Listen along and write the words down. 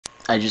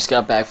I just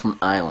got back from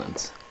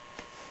Islands,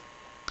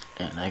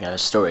 and I got a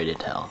story to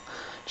tell,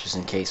 just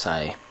in case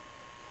I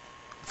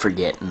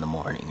forget in the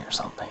morning or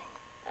something,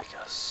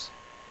 because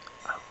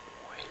I'm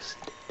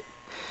wasted.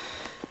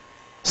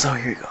 So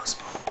here it goes.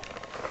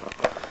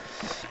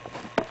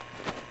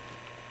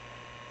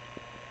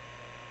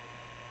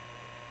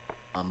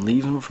 I'm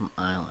leaving from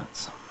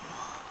Islands,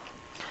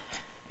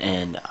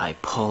 and I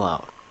pull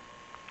out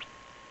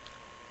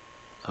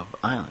of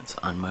Islands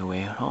on my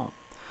way home.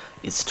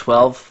 It's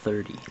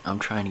 12:30. I'm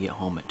trying to get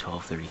home at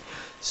 12:30.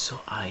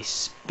 So I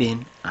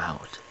spin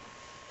out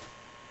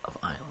of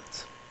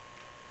Islands.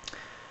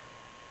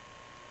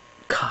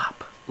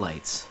 Cop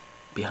lights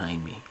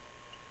behind me.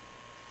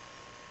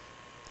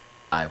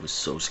 I was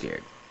so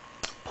scared.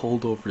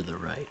 Pulled over to the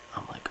right.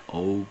 I'm like,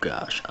 oh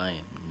gosh, I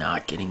am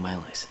not getting my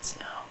license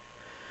now.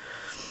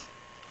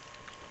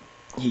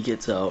 He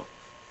gets out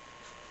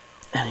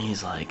and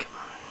he's like,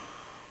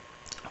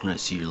 "Can I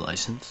see your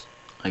license?"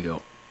 I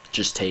go,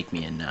 "Just take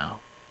me in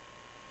now.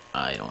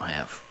 I only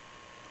have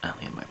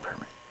my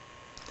permit."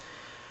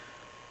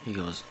 He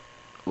goes,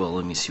 "Well,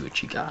 let me see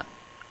what you got."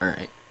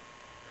 Alright.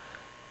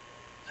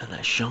 And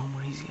I show him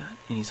what he's got,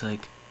 and he's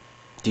like,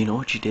 "Do you know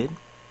what you did?"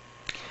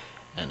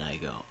 And I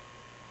go,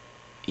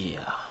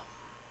 "Yeah."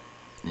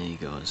 And he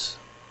goes,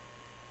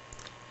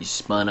 "You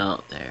spun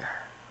out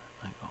there."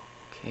 I go,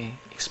 "Okay,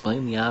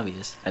 explain the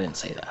obvious." I didn't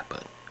say that,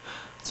 but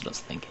that's what I was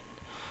thinking.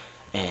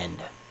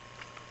 And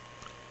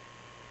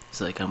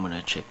he's like, "I'm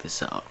gonna check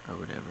this out," or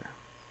whatever.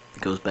 He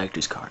goes back to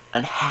his car.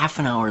 And half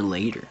an hour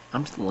later,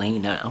 I'm just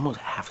laying down, almost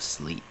half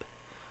asleep.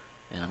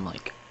 And I'm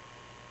like,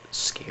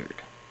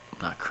 scared. I'm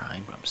not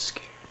crying, but I'm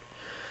scared.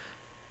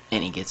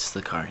 And he gets to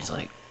the car and he's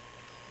like,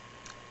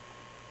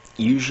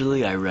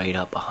 "Usually I write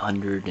up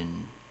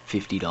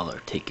 $150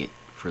 ticket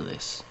for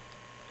this,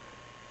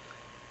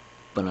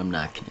 but I'm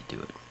not gonna do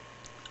it."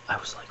 I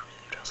was like,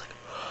 relieved. I was like,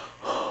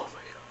 oh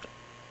my god.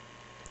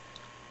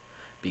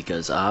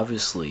 Because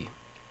obviously,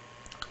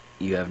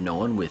 you have no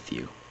one with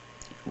you.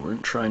 You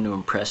weren't trying to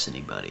impress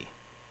anybody.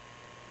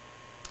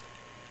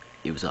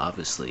 It was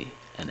obviously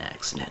an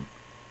accident.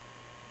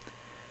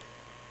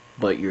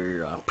 But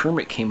your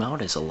permit came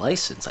out as a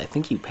license. I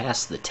think you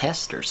passed the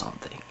test or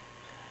something.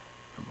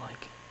 I'm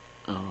like,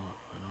 oh,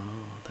 I don't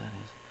know what that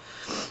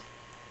is.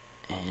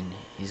 And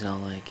he's all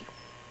like,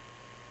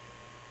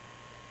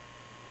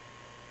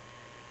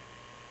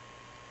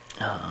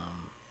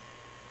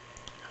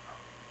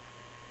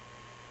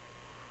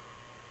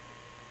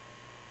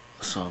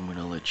 so I'm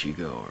gonna let you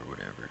go or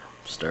whatever.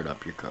 Start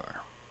up your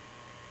car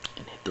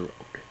and hit the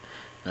road.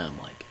 And I'm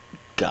like,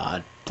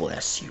 God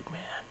bless you,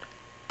 man.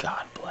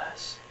 God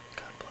bless.